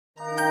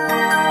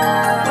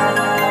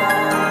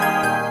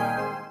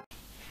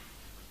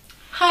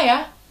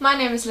my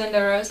name is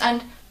Linda Rose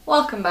and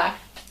welcome back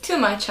to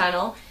my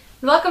channel.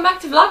 Welcome back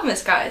to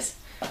Vlogmas, guys.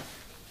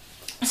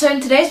 So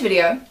in today's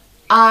video,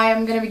 I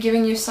am going to be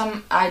giving you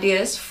some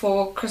ideas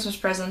for Christmas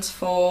presents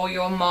for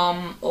your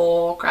mom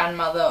or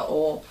grandmother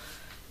or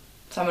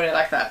somebody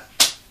like that.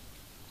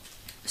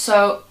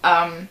 So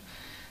I'm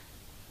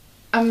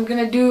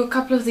going to do a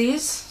couple of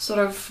these sort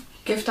of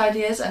gift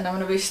ideas and I'm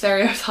going to be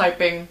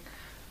stereotyping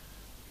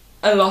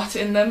a lot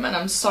in them, and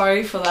I'm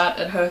sorry for that.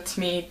 It hurts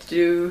me to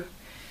do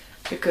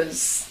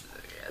because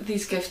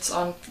these gifts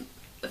aren't...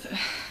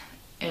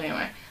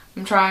 Anyway,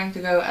 I'm trying to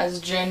go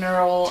as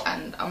general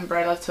and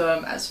umbrella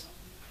term as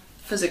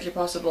physically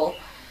possible,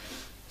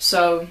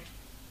 so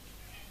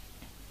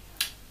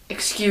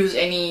excuse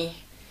any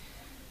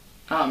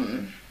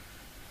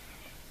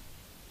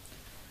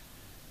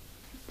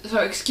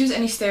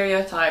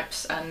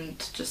stereotypes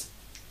and just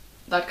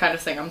that kind of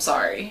thing. I'm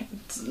sorry,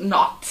 it's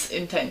not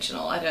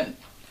intentional. I don't...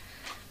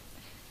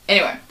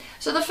 Anyway,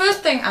 so the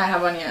first thing I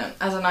have on here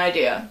as an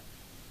idea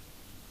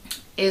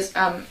is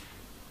my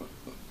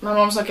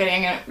mom's not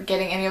getting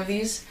any of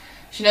these.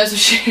 She knows if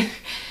she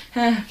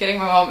getting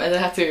my mom a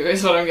tattoo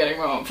is what I'm getting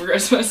my mom for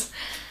Christmas.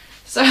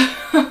 So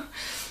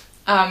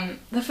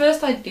the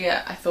first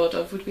idea I thought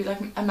of would be like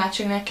a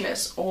matching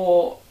necklace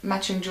or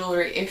matching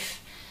jewelry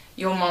if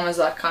your mom is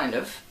that kind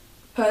of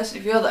person,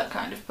 if you're that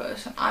kind of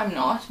person. I'm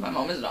not, my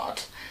mom is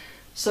not,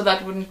 so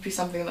that wouldn't be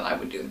something that I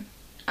would do.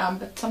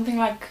 But something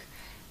like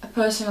a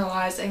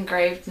personalized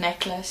engraved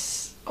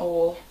necklace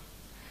or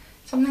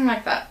something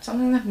like that,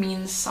 something that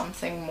means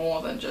something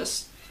more than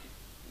just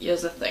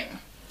here's a thing.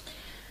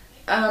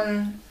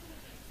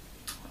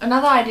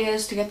 Another idea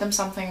is to get them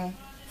something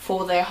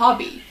for their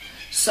hobby.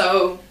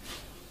 So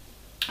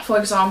for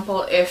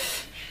example,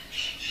 if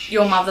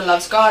your mother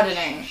loves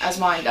gardening as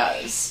mine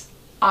does,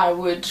 I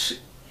would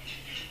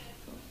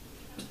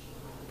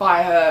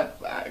buy her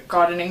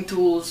gardening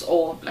tools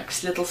or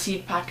like little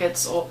seed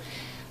packets or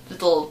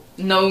little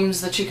gnomes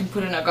that she can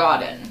put in her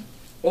garden,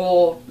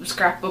 or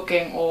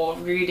scrapbooking or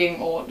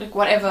reading or like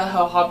whatever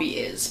her hobby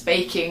is.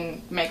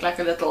 Baking, make like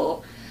a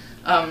little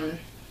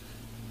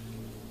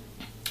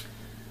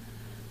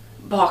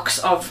box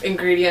of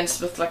ingredients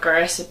with like a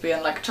recipe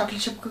and like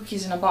chocolate chip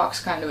cookies in a box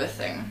kind of a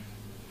thing.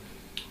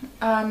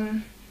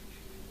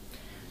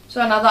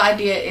 So another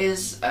idea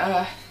is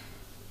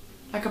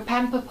like a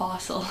pamper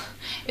parcel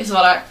is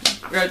what I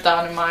wrote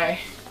down in my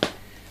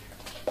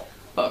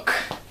book.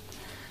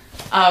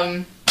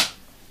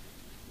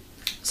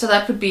 So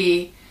that would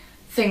be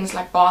things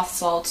like bath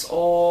salts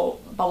or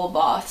bubble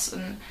baths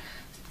and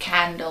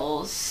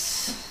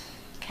candles,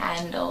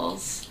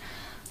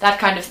 that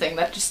kind of thing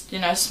that just, you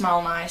know,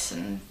 smell nice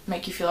and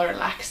make you feel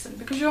relaxed. And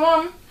because your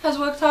mom has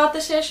worked hard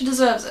this year, she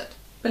deserves it,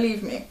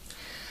 believe me.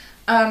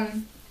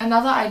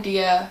 Another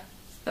idea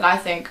that I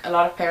think a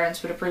lot of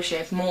parents would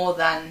appreciate more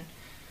than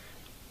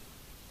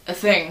a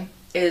thing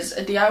is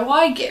a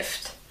DIY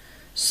gift.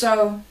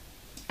 So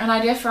an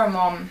idea for a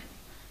mom,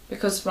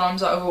 because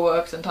moms are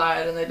overworked and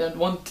tired and they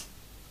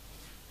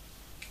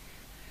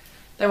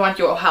want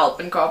your help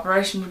and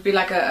cooperation, would be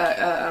like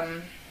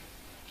a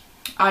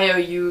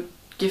IOU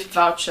gift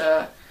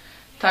voucher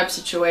type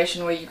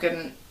situation where you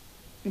can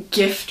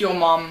gift your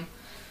mom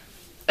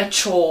a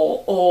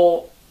chore,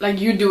 or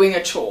like you doing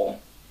a chore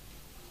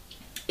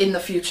in the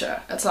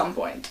future at some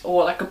point,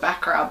 or like a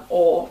back rub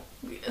or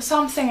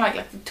something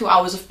like the 2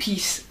 hours of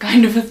peace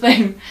kind of a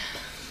thing.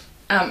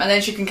 And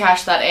then she can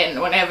cash that in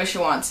whenever she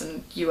wants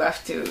and you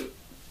have to,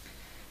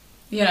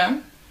 you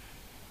know,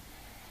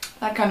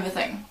 that kind of a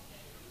thing.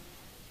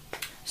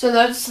 So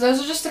those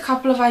are just a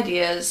couple of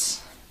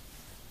ideas,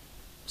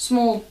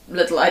 small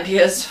little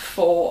ideas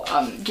for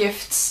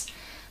gifts.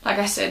 Like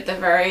I said, they're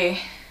very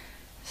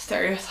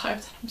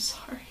stereotyped. I'm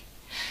sorry.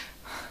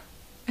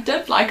 I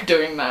don't like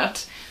doing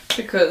that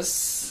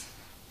because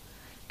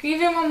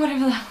give your mom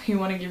whatever the hell you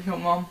want to give your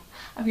mom.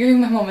 I'm giving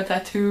my mom a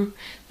tattoo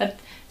that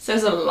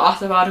says a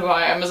lot about who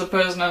I am as a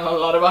person and a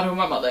lot about who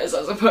my mother is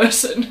as a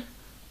person.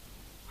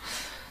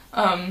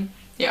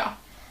 Yeah.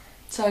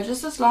 So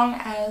just as long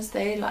as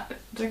they love it,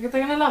 they're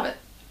gonna love it.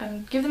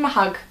 And give them a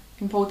hug,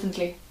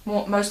 importantly.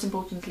 Most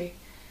importantly.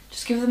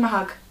 Just give them a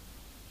hug.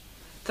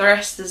 The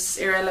rest is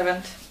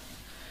irrelevant.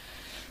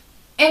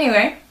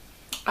 Anyway,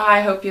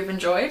 I hope you've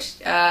enjoyed.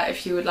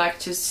 If you would like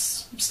to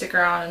stick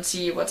around and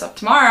see what's up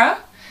tomorrow,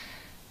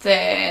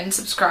 then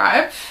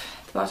subscribe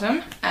at the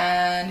bottom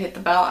and hit the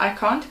bell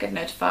icon to get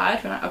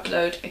notified when I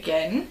upload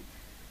again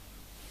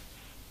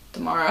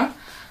tomorrow.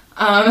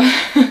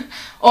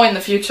 Or in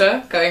the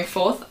future, going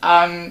forth.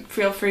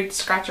 Feel free to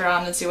scratch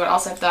around and see what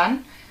else I've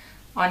done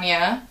on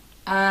here,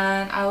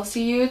 and I will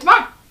see you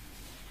tomorrow.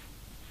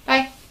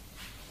 Bye!